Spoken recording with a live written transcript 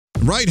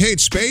Right, hey,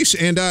 it's Space,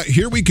 and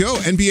here we go.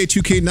 NBA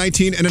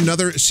 2K19 and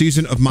another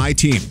season of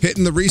MyTeam.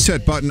 Hitting the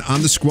reset button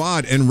on the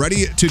squad and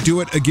ready to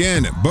do it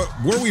again. But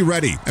were we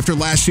ready after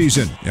last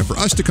season? And for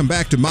us to come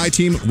back to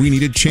MyTeam, we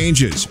needed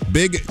changes.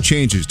 Big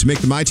changes to make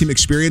the MyTeam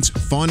experience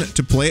fun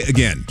to play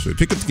again. So we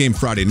picked up the game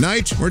Friday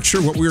night. Weren't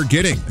sure what we were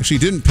getting. Actually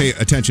didn't pay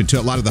attention to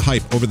a lot of the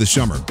hype over the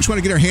summer. Just want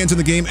to get our hands on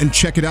the game and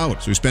check it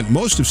out. So we spent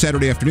most of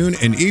Saturday afternoon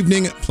and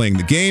evening playing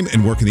the game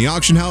and working the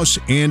auction house.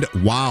 And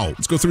wow,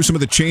 let's go through some of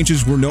the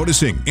changes we're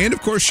noticing. And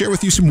of course, share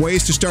with you some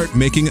ways to start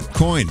making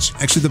coins.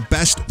 Actually, the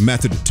best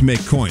method to make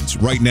coins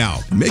right now.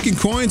 Making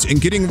coins and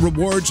getting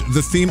rewards,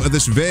 the theme of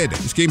this vid.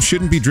 This game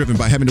shouldn't be driven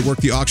by having to work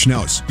the auction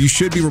house. You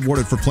should be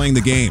rewarded for playing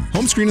the game.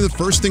 Home screen, and the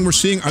first thing we're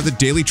seeing are the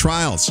daily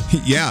trials.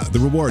 Yeah, the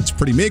rewards,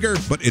 pretty meager,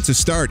 but it's a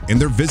start, and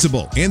they're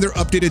visible, and they're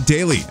updated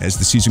daily. As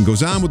the season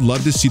goes on, would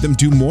love to see them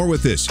do more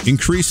with this.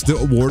 Increase the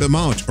award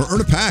amount, or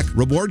earn a pack,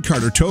 reward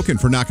card, or token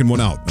for knocking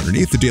one out.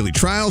 Underneath the daily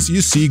trials,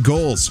 you see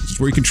goals. This is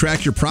where you can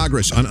track your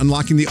progress on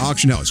unlocking the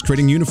auction house,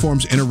 creating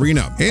uniforms and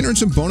arena, and earn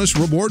some bonus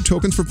reward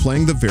tokens for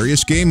playing the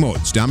various game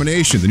modes.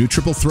 Domination, the new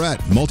triple threat,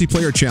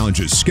 multiplayer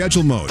challenges,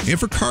 schedule mode, and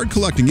for card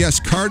collecting. Yes,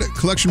 card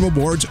collection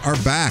rewards are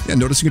back. Yeah,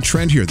 noticing a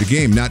trend here. The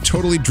game not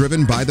totally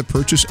driven by the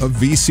purchase of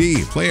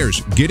VC.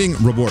 Players getting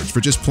rewards for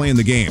just playing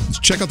the game. Let's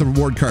check out the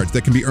reward cards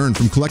that can be earned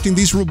from collecting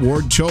these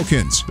reward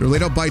tokens. They're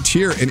laid out by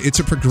tier, and it's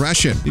a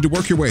progression. You need to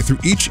work your way through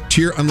each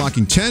tier,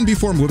 unlocking 10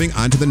 before moving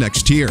on to the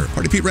next tier.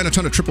 Party Pete ran a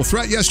ton of triple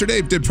threat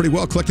yesterday, did pretty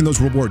well collecting those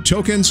reward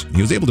tokens.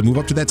 He was able to move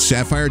up to that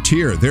Sapphire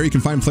tier. There you can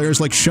find players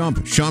like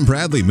Shump, Sean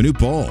Bradley, Manute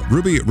Bol,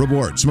 Ruby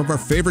Reward, some of our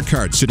favorite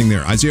cards sitting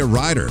there. Isaiah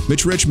Ryder,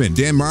 Mitch Richmond,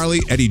 Dan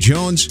Marley, Eddie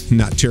Jones.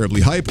 Not terribly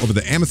hype over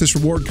the Amethyst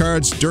reward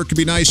cards. Dirk could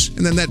be nice.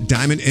 And then that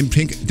Diamond and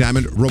Pink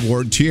Diamond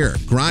reward tier.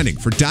 Grinding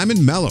for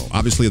Diamond Mellow,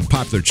 obviously the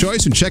popular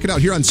choice. And check it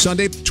out here on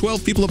Sunday.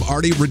 12 people have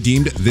already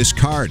redeemed this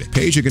card.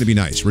 Page are going to be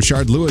nice.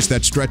 Rashard Lewis,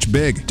 that stretch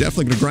big.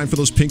 Definitely going to grind for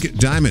those pink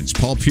diamonds.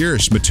 Paul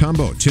Pierce,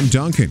 Mutombo, Tim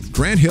Duncan,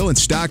 Grant Hill, and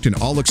Stockton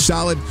all look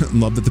solid.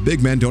 Love that the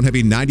big men don't have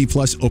a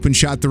 90-plus open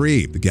shot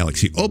 3. The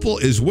Galaxy Opal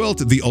is Wilt,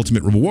 the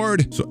ultimate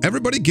reward. So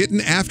everybody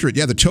getting after it.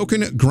 Yeah, the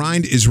token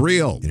grind is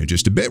real. And in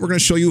just a bit, we're going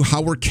to show you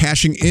how we're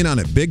cashing in on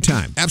it big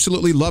time.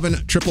 Absolutely loving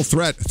triple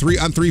threat,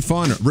 3-on-3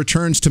 fun,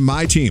 returns to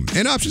MyTeam,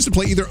 and options to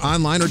play either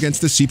online or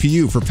against the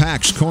CPU for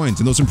packs, coins,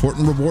 and those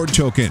important reward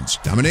tokens.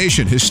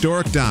 Domination,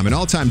 historic dom, and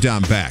all-time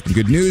dom back. And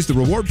good news, the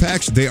reward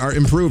packs, they are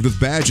improved with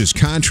badges,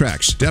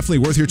 contracts. Definitely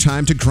worth your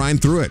time to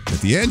grind through it. At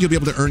the end, you'll be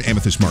able to earn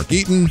Amethyst Mark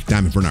Eaton,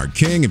 Diamond Bernard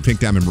King, and Pink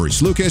Diamond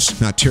Maurice Lucas.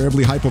 Not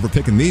terribly hype over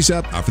picking these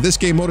up. For this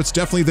game mode, it's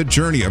definitely the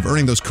journey of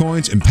earning those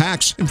coins and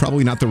packs, and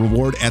probably not the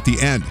reward at the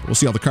end. We'll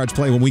see how the cards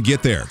play when we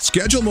get there.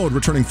 Schedule mode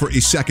returning for a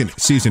second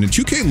season. And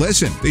 2K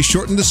Listen, they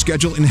shortened the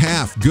schedule in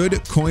half.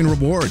 Good coin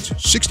rewards.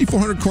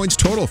 6,400 coins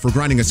total for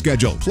grinding a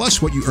schedule,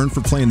 plus what you earn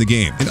for playing the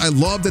game. And I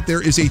love that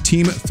there is a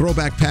team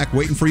throwback pack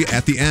waiting for you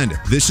at the end.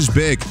 This is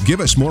big. Give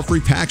us more free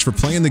packs for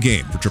playing the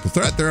game. For triple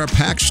threat, there are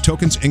packs,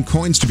 tokens, and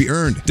coins to be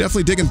earned.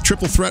 Definitely digging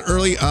triple threat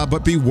early,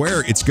 but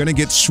beware, it's going to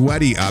get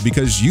sweaty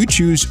because you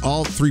choose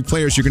all 3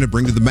 players you're going to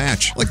bring to the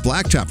match. Like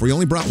Blacktop, where you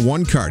only brought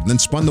 1 card and then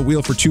spun the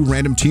wheel for 2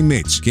 random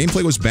teammates.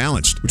 Gameplay was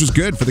balanced, which was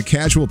good for the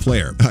casual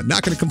player.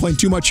 Not going to complain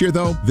too much here,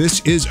 though.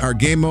 This is our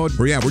game mode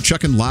where, yeah, we're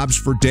chucking lobs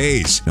for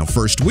days. Now,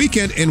 first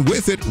weekend, and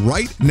with it,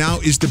 right now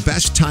is the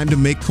best time to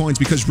make coins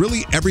because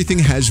really everything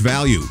has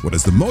value. What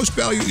has the most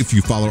value? If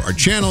you follow our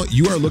channel,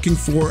 you are looking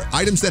for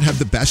items that have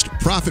the best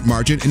profit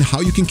margin and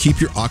how you can keep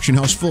your auction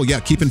house full. Yeah,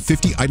 keeping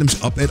 50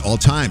 items up at all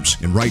times.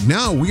 And right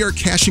now, we are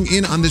cashing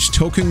in on this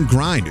token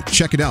grind.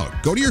 Check it out.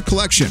 Go to your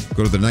collection.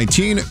 Go to the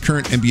 19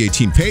 current NBA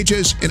team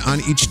pages, and on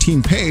each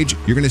team page,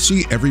 you're going to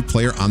see every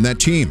player on that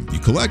team. You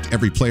collect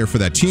every player for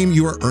that team,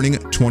 you are earning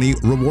 20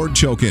 reward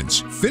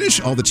tokens.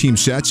 Finish all the team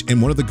sets,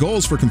 and one of the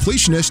goals for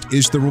completionist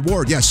is the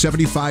reward. Yeah,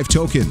 75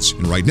 tokens.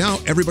 And right now,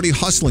 everybody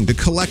hustling to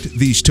collect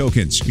these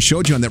tokens. We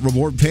showed you on that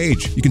reward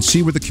page. You can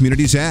see where the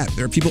community's at.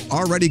 There are people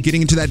already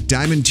getting into that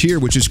diamond tier,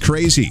 which is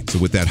crazy. So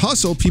with that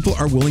hustle, people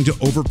are willing to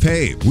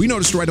overpay. We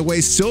noticed right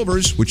away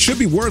silvers, which should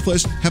be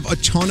worthless, have a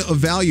ton of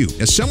value,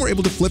 as some were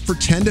able to flip for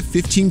 10 to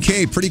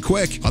 15K pretty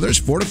quick. Others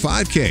 4 to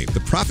 5K. The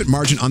profit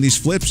margin on these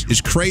flips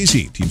is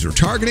crazy. Teams are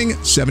targeting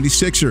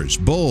 76ers,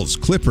 Bulls,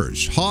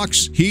 Clippers,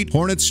 Hawks, Heat,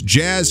 Hornets,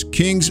 Jazz,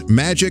 Kings,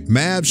 Magic,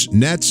 Mavs,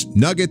 Nets,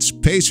 Nuggets,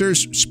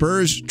 Pacers,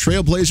 Spurs,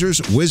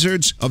 Trailblazers,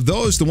 Wizards. Of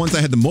those, the ones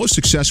I had the most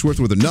success with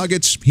were the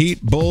Nuggets,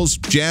 Heat, Bulls,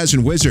 Jazz,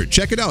 and Wizards.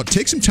 Check it out.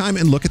 Take some time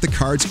and look at the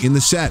cards in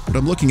the set. What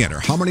I'm looking at are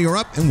how many are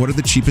up and what are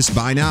the cheapest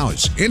buy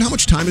nows, and how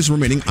much time is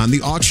remaining on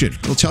the auction.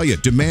 It'll tell you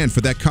demand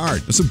for that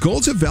card. Now, some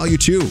golds have value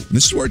too. And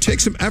this is where it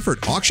takes some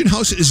effort. Auction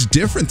house is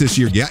different this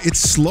year. Yeah, it's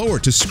slower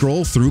to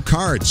scroll through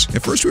cards.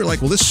 At first we were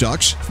like, well, this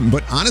sucks.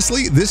 But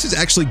honestly, this is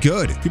actually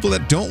good. People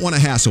that don't want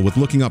to hassle with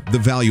looking up the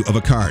value of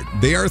a card,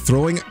 they are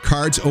throwing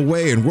cards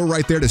away, and we're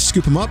right there to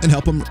scoop them up and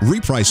help them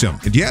reprice them.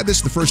 And yeah, this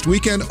is the first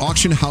weekend.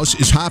 Auction house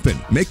is hopping.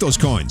 Make those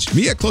coins.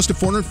 Me at close to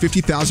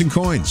 450,000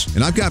 coins.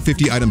 And I've got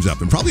 50 items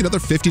up and probably another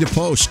 50 to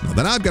post. Now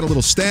then I've got a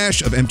little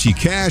stash of empty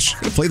cash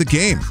to play the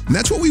game. And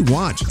that's what we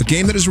want. A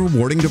game that is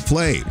rewarding to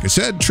play. Like I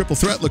said, triple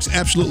threat looks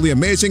absolutely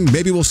amazing.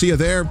 Maybe we'll see you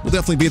there. We'll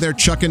definitely be there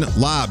chucking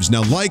lobs.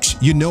 Now, likes,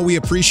 you know we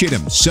appreciate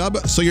them. Sub,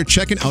 so you're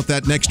checking out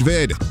that next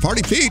vid.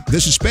 Party Pete,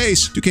 this is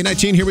Space.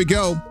 2K19, here we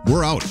go.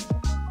 We're out.